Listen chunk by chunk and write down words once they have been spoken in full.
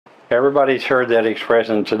Everybody's heard that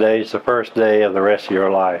expression, today's the first day of the rest of your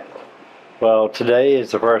life. Well, today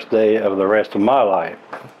is the first day of the rest of my life.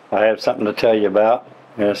 I have something to tell you about,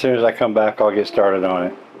 and as soon as I come back, I'll get started on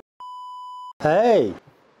it. Hey!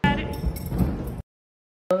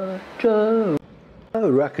 Roger! Oh,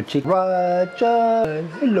 Rocket Chick Roger!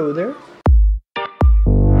 Hello there!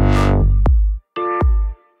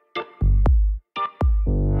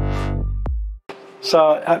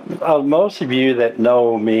 So, most of you that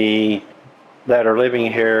know me, that are living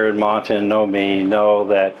here in Mountain, know me, know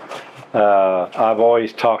that I've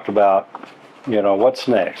always talked about, you know, what's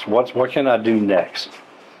next? What can I do next?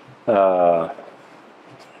 My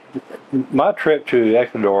trip to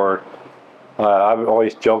Ecuador, I've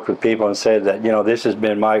always joked with people and said that, you know, this has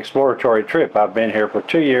been my exploratory trip. I've been here for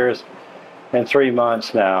 2 years and 3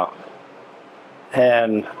 months now,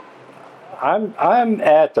 and I'm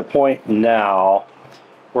at the point now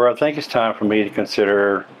where I think it's time for me to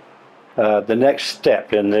consider the next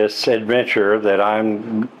step in this adventure that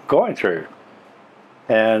I'm going through.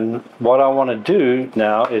 And what I want to do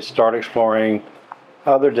now is start exploring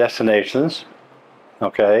other destinations,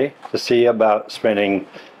 okay, to see about spending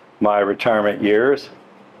my retirement years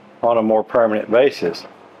on a more permanent basis.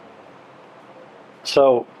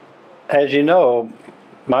 So, as you know,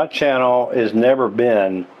 my channel has never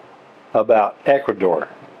been about Ecuador.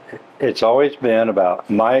 It's always been about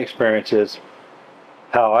my experiences,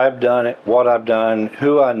 how I've done it, what I've done,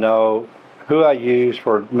 who I know, who I use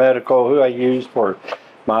for medical, who I use for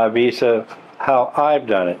my visa, how I've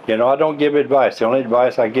done it. You know, I don't give advice. The only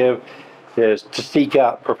advice I give is to seek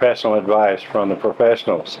out professional advice from the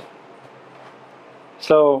professionals.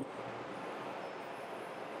 So,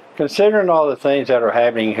 considering all the things that are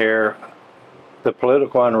happening here, the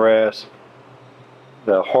political unrest,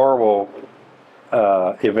 the horrible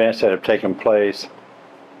events that have taken place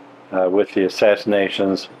with the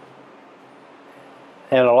assassinations,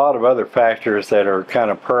 and a lot of other factors that are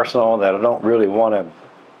kind of personal that I don't really want to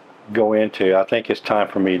go into, I think it's time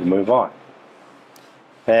for me to move on.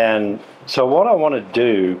 And so what I want to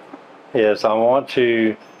do is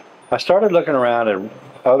I started looking around at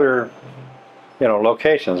other, you know,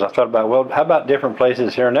 locations. I thought about, well, how about different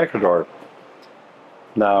places here in Ecuador?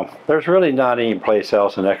 Now, there's really not any place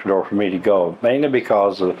else in Ecuador for me to go, mainly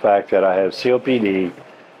because of the fact that I have COPD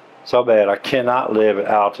so bad I cannot live at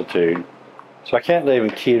altitude. So I can't live in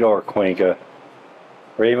Quito or Cuenca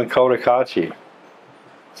or even Cotacachi.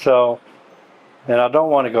 So, and I don't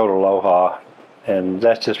want to go to Loja, and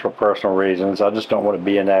that's just for personal reasons. I just don't want to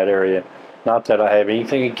be in that area. Not that I have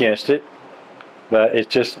anything against it, but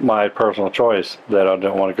it's just my personal choice that I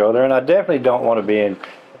don't want to go there. And I definitely don't want to be in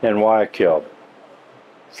Guayaquil.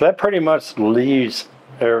 So that pretty much leaves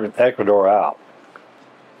Ecuador out.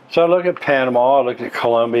 So I look at Panama, I looked at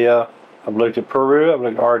Colombia, I've looked at Peru, I've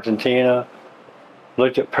looked at Argentina,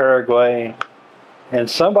 looked at Paraguay, and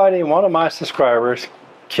one of my subscribers,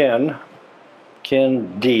 Ken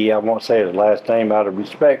D, I won't say his last name out of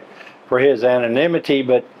respect for his anonymity,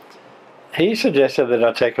 but he suggested that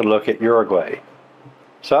I take a look at Uruguay.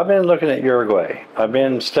 So I've been looking at Uruguay. I've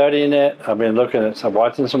been studying it, I've been watching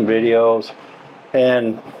some videos,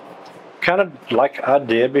 and kind of like I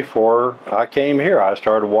did before I came here, I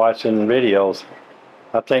started watching videos.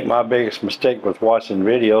 I think my biggest mistake with watching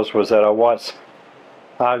videos was that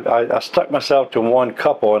I stuck myself to one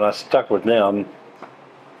couple and I stuck with them,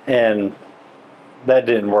 and that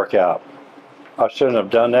didn't work out. I shouldn't have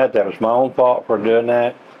done that. That was my own fault for doing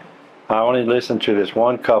that. I only listened to this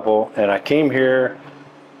one couple, and I came here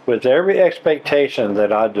with every expectation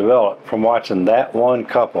that I developed from watching that one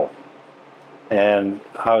couple. And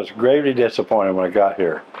I was gravely disappointed when I got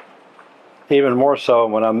here. Even more so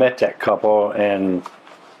when I met that couple and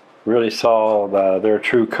really saw their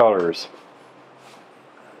true colors.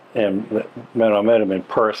 And when I met them in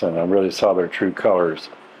person, I really saw their true colors.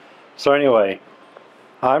 So anyway,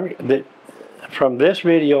 from this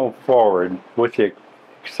video forward, with the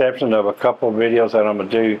exception of a couple of videos that I'm going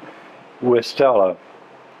to do with Stella,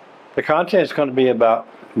 the content is going to be about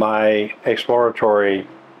my exploratory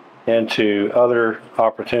into other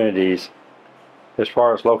opportunities as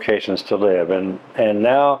far as locations to live, and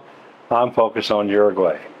now I'm focused on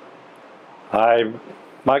Uruguay.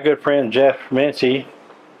 My good friend Jeff Mincy,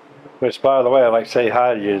 which by the way I'd like to say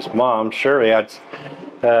hi to his mom Shirley.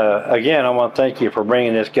 Again, I want to thank you for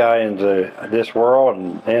bringing this guy into this world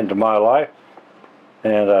and into my life,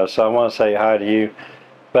 and so I want to say hi to you.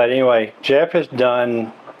 But anyway, Jeff has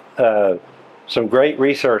done some great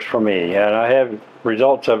research for me, and I have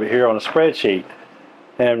results of it here on a spreadsheet.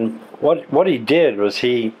 And what he did was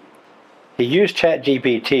he he used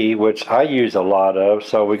ChatGPT, which I use a lot of.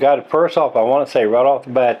 So we got to, first off, I want to say right off the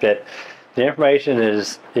bat that the information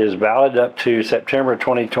is valid up to September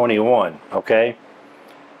 2021, okay?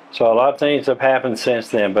 So a lot of things have happened since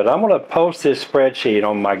then, but I'm going to post this spreadsheet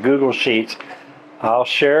on my Google Sheets. I'll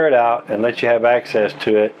share it out and let you have access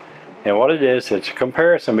to it. And what it is, it's a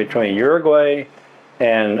comparison between Uruguay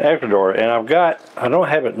and Ecuador. And I don't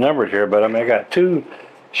have it numbered here, but I got two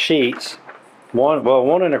sheets, one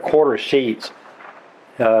and a quarter sheets.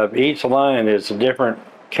 Each line is a different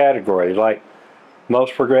category, like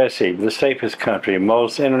most progressive, the safest country,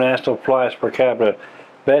 most international flights per capita,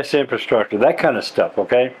 best infrastructure, that kind of stuff,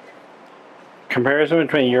 okay? Comparison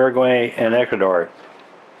between Uruguay and Ecuador.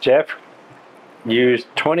 Jeff used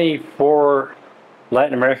 24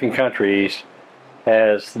 Latin American countries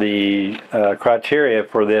as the criteria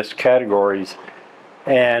for this categories,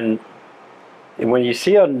 and when you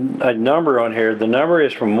see a number on here, the number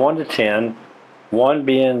is from 1 to 10, 1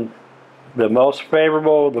 being the most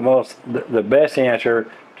favorable, the best answer,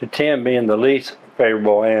 to 10 being the least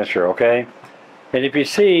favorable answer, okay? And if you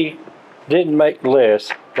see didn't make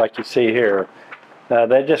list like you see here,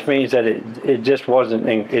 that just means that it just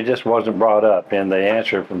wasn't brought up in the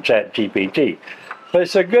answer from ChatGPT. But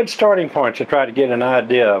it's a good starting point to try to get an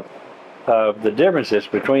idea of the differences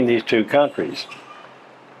between these two countries.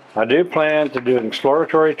 I do plan to do an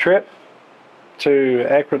exploratory trip to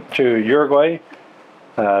Uruguay.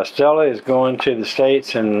 Stella is going to the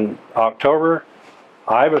States in October.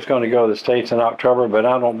 I was going to go to the States in October, but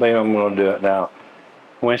I don't think I'm going to do it now.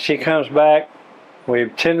 When she comes back,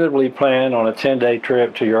 we've tentatively planned on a 10-day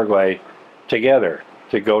trip to Uruguay together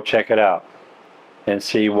to go check it out and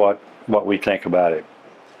see what we think about it.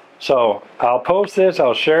 So I'll post this,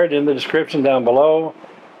 I'll share it in the description down below.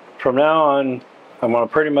 From now on, I'm going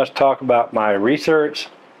to pretty much talk about my research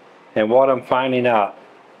and what I'm finding out.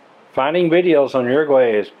 Finding videos on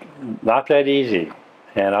Uruguay is not that easy,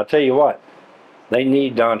 and I'll tell you what, they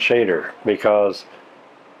need Don Shader, because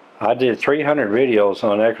I did 300 videos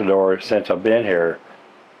on Ecuador since I've been here,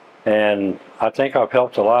 and I think I've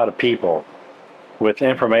helped a lot of people with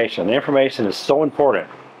information. Information is so important,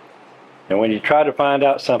 and when you try to find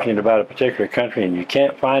out something about a particular country and you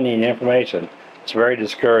can't find any information, it's very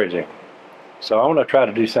discouraging. So I want to try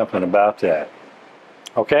to do something about that.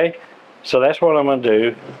 Okay, so that's what I'm going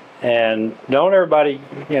to do. And don't everybody,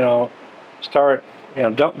 start,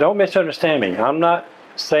 don't misunderstand me. I'm not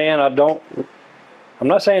saying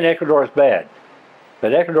Ecuador is bad,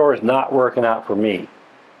 but Ecuador is not working out for me.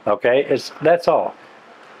 Okay, that's all.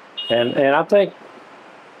 And I think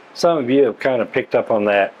some of you have kind of picked up on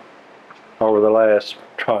that over the last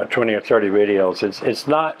 20 or 30 videos. It's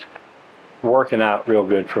not working out real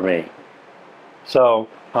good for me. So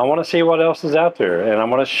I want to see what else is out there, and I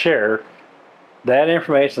want to share that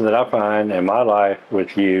information that I find in my life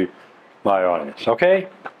with you, my audience. Okay,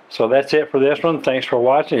 so that's it for this one. Thanks for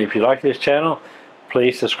watching. If you like this channel,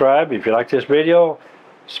 please subscribe. If you like this video,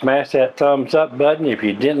 smash that thumbs up button. If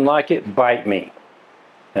you didn't like it, bite me.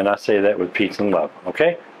 And I say that with peace and love.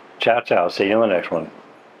 Okay, ciao ciao. See you in the next one.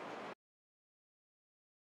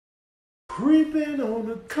 Creeping on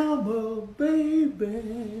the come up,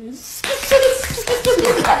 baby.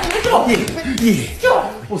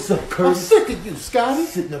 Yeah. What's up, Curtis? I'm sick of you, Scotty.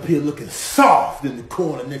 Sitting up here looking soft in the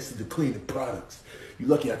corner next to the cleaning products. You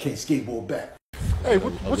lucky I can't skateboard back. Hey,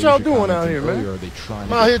 what y'all doing out here, man?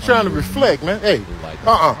 I'm out here trying to reflect, man. Hey,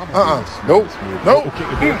 nope.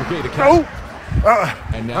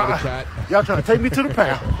 And now the cat. Y'all trying to take me to the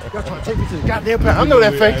pound. Y'all trying to take me to the goddamn pound. I know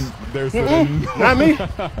that face. Not me.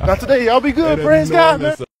 Not today. Y'all be good, praise God,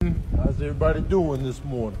 man. How's everybody doing this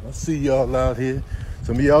morning? I see y'all out here.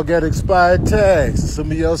 Some of y'all got expired tags.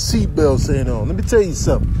 Some of y'all seatbelts ain't on. Let me tell you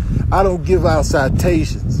something. I don't give out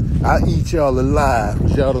citations. I eat y'all alive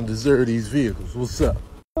because y'all don't deserve these vehicles. What's up?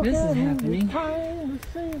 This is happening. I'm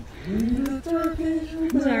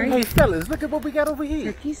sorry. Hey, fellas, look at what we got over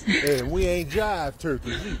here. Turkeys? Hey, we ain't jive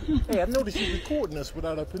turkeys either. Hey, I noticed you recording us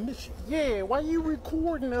without our permission. Yeah, why you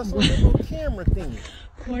recording us on the little camera thing?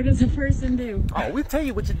 What does a person do? Oh, we'll tell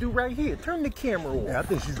you what you do right here. Turn the camera on. Yeah, I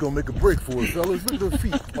think she's gonna make a break for us, fellas. Look at her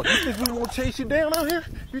feet. Oh, you think we won't chase you down out here?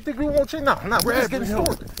 You think we won't chase? No, we're just getting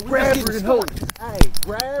started. Grab her and hold it. Hey,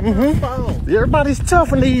 grab her phone. Everybody's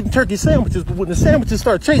tough when they eating turkey sandwiches, but when the sandwiches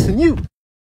start chasing you.